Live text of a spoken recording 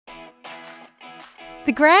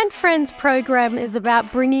The GRANDFriends program is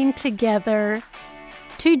about bringing together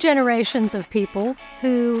two generations of people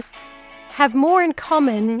who have more in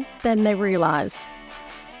common than they realize.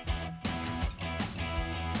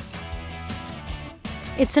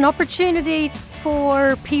 It's an opportunity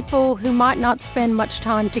for people who might not spend much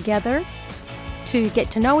time together to get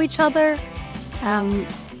to know each other,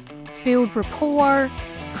 build rapport,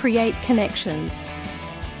 create connections.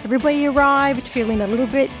 Everybody arrived feeling a little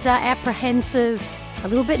bit apprehensive, a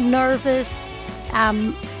little bit nervous,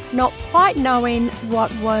 not quite knowing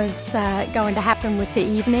what was going to happen with the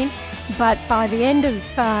evening. But by the end of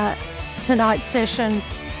tonight's session,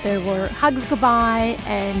 there were hugs goodbye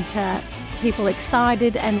and people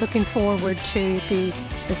excited and looking forward to the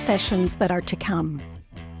sessions that are to come.